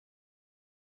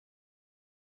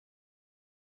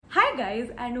Hi guys,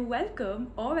 and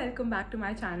welcome back to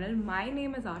my channel. My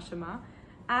name is Ashima,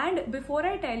 and before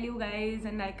I tell you guys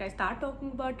and I start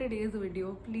talking about today's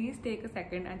video, please take a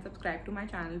second and subscribe to my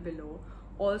channel below.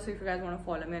 Also, if you guys want to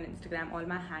follow me on Instagram, all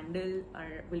my handle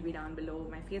will be down below.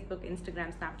 My Facebook,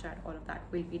 Instagram, Snapchat, all of that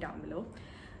will be down below,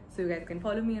 so you guys can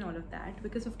follow me and all of that,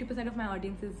 because 50% of my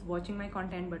audience is watching my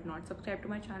content but not subscribed to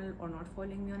my channel or not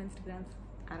following me on Instagram.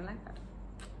 I don't like that.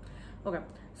 Okay,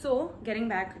 so getting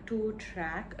back to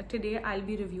track, today I'll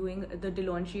be reviewing the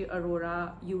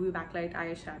Aurora UV Backlight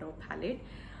Eyeshadow Palette.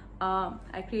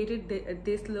 I created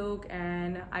this look,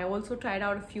 and I also tried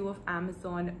out a few of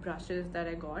Amazon brushes that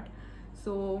I got.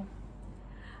 So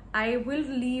I will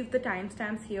leave the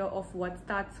timestamps here of what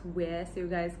starts where, so you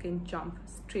guys can jump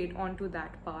straight onto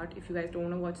that part if you guys don't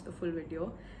want to watch the full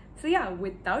video. So yeah,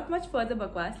 without much further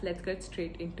bakwas, let's get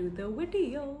straight into the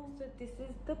video. So this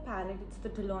is the palette. It's the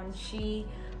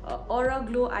Aura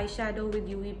Glow eyeshadow with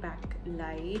UV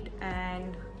backlight,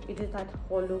 and it is that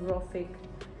holographic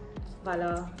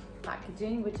wala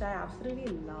packaging, which I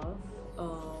absolutely love.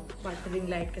 But ring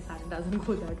light ke saath doesn't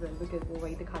go that well because wo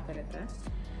wahi dikhata rehta hai.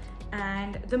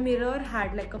 And the mirror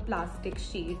had like a plastic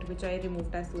sheet, which I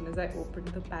removed as soon as I opened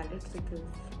the palette because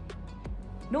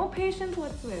no patience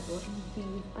whatsoever.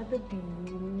 These are the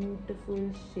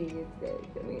beautiful shades, guys.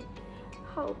 I mean,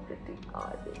 how pretty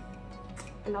are they?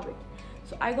 I love it.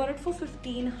 So I got it for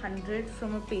 1500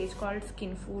 from a page called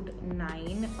Skin Food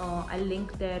 9. I'll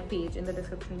link their page in the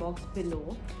description box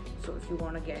below. So if you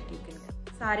want to get, you can get.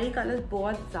 सारे colors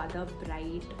बहुत ज़्यादा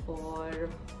bright और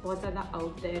बहुत ज़्यादा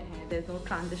out there हैं. There's no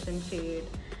transition shade.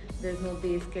 There's no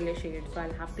base killer shade. So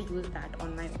I'll have to use that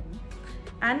on my own.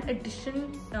 And in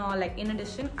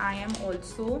addition, I am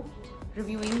also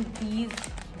reviewing these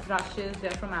brushes.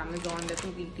 They're from Amazon. They're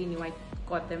completely new. I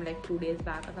got them like 2 days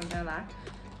back or something like that.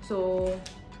 So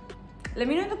let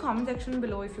me know in the comment section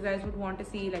below if you guys would want to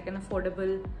see like an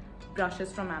affordable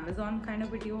brushes from Amazon kind of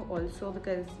video also,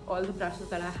 because all the brushes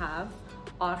that I have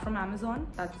are from Amazon.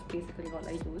 That's basically all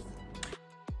I use.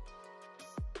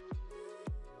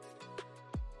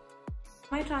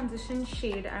 My transition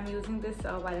shade, I'm using this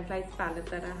Violet Lights palette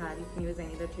that I had. You can use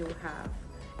any that you have.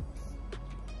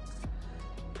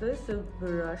 This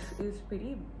brush is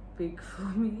pretty big for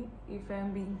me, if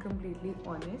I'm being completely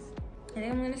honest. I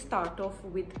think I'm going to start off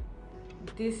with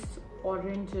this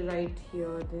orange right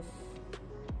here, this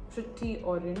pretty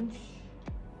orange.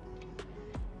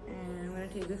 And I'm going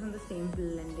to take this on the same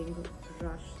blending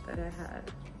brush that I had.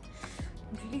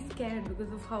 I'm really scared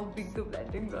because of how big the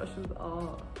blending brushes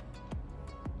are.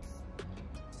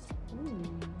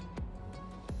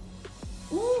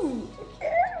 Ooh,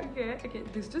 okay.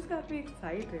 This just got me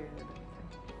excited.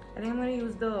 I think I'm gonna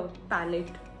use the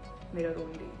palette mirror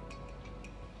only,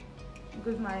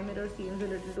 because my mirror seems a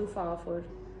little too far for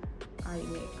eye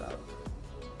makeup.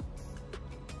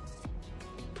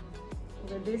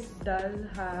 Okay, this does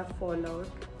have fallout.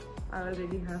 I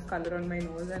already have color on my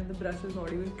nose, and the brush is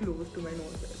not even close to my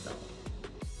nose right now.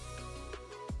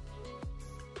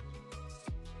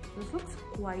 This looks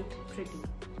quite pretty,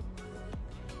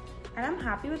 and I'm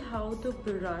happy with how the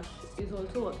brush is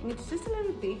also working. It's just a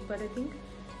little big, but I think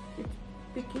it's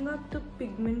picking up the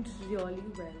pigment really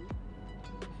well.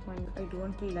 This one, I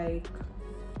don't like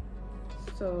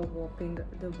swapping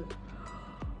the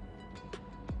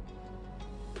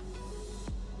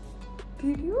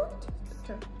did you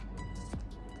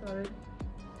sorry,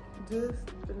 just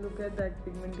look at that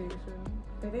pigmentation.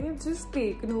 I think it's just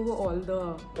taken over all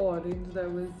the orange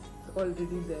that was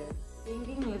already there.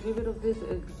 Taking a little bit of this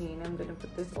green, I'm gonna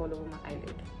put this all over my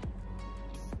eyelid.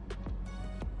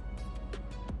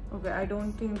 Okay, I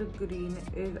don't think the green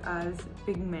is as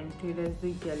pigmented as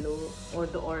the yellow or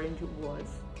the orange was,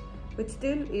 but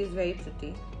still is very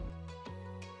pretty.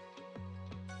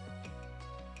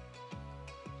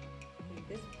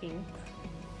 This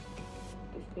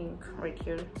pink right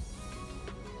here.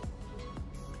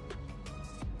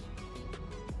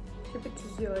 Keep it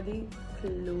really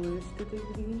close to the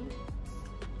green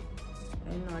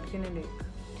and not gonna like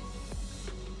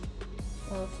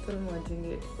still merging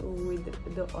it with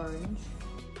the orange.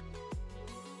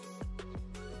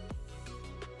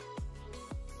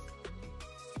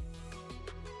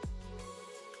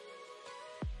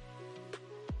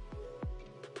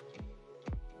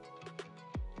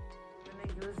 I'm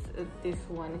gonna use this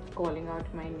one. It's calling out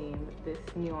my name. This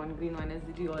neon green one is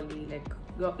really like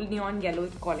neon yellow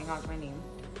is calling out my name.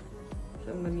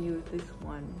 So I'm gonna use this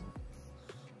one.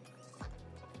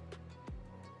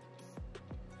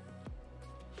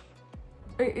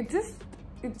 It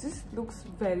just looks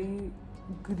very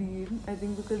green. I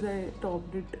think because I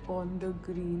topped it on the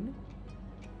green,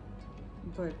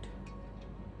 but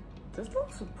This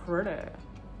looks pretty.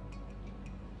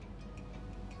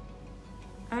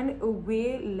 And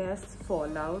way less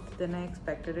fallout than I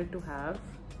expected it to have.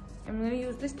 I'm going to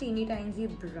use this teeny tiny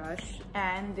brush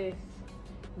and this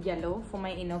yellow for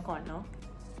my inner corner.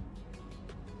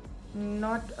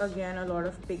 Not again a lot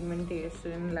of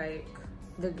pigmentation like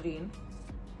the green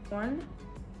one,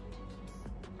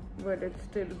 but it's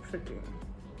still pretty.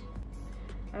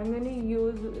 I'm going to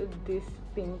use this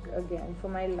pink again for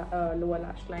my lower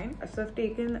lash line. So I've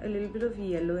taken a little bit of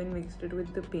yellow and mixed it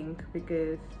with the pink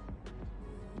because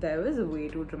that was way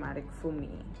too dramatic for me.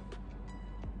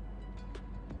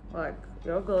 Like,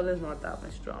 your girl is not that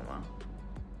much drama.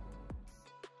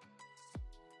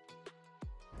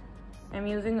 I'm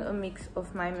using a mix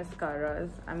of my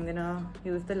mascaras. I'm gonna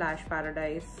use the Lash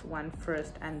Paradise one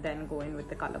first and then go in with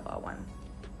the Colorbar one.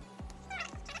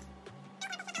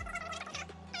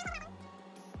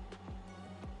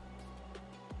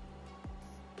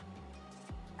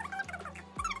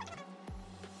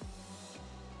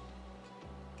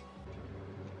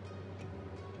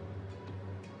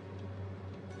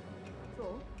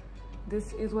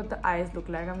 This is what the eyes look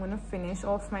like. I'm going to finish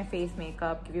off my face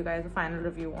makeup, give you guys a final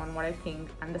review on what I think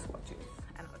and the swatches.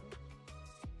 And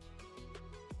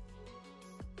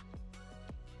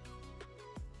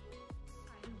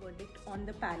final verdict on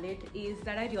the palette is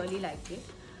that I really like it.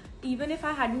 Even if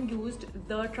I hadn't used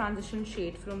the transition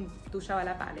shade from Dusha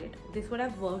Wala palette, this would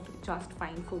have worked just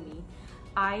fine for me.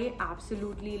 I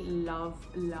absolutely love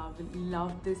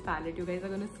this palette. You guys are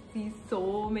gonna see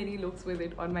so many looks with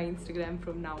it on my Instagram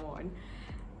from now on.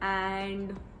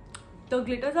 And the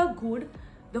glitters are good.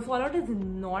 The fallout is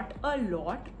not a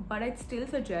lot, but I'd still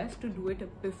suggest to do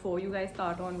it before you guys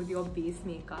start on with your base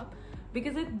makeup,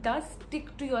 because it does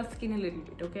stick to your skin a little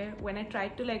bit, okay? When I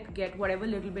tried to like get whatever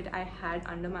little bit I had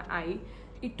under my eye,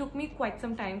 it took me quite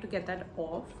some time to get that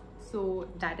off. So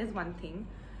that is one thing.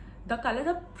 The colors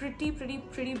are pretty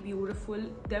beautiful.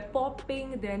 They're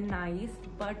popping, they're nice,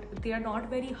 but they are not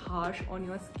very harsh on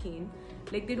your skin.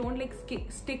 Like, they don't like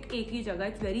stick achy jagah.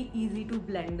 It's very easy to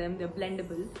blend them. They're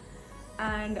blendable.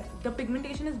 And the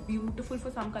pigmentation is beautiful for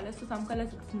some colors. So some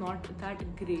colors it's not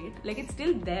that great. Like, it's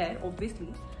still there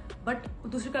obviously, but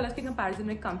दूसरे colors के comparison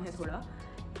में कम है थोड़ा.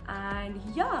 And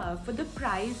yeah, for the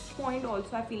price point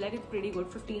also I feel like it's pretty good.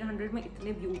 1500 में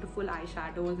इतने beautiful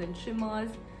eyeshadows and shimmers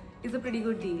is a pretty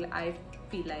good deal. I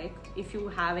feel like if you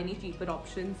have any cheaper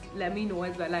options, let me know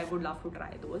as well. I would love to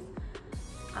try those.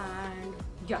 And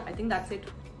yeah, I think that's it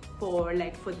for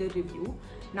the review.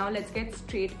 Now let's get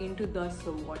straight into the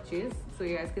swatches so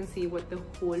you guys can see what the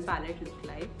whole palette look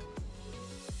like.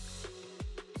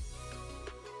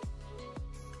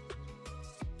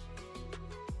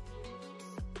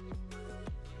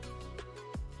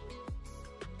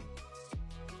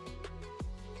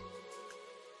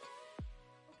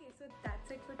 So that's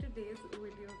it for today's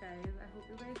video, guys. I hope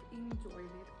you guys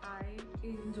enjoyed it. I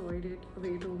enjoyed it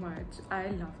way too much. I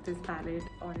love this palette,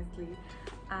 honestly.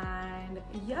 And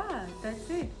yeah, that's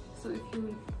it. So if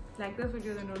you like this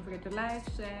video, then don't forget to like,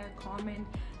 share, comment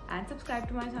and subscribe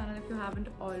to my channel if you haven't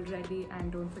already.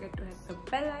 And don't forget to hit the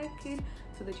bell icon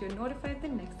so that you're notified the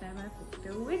next time I post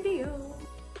a video.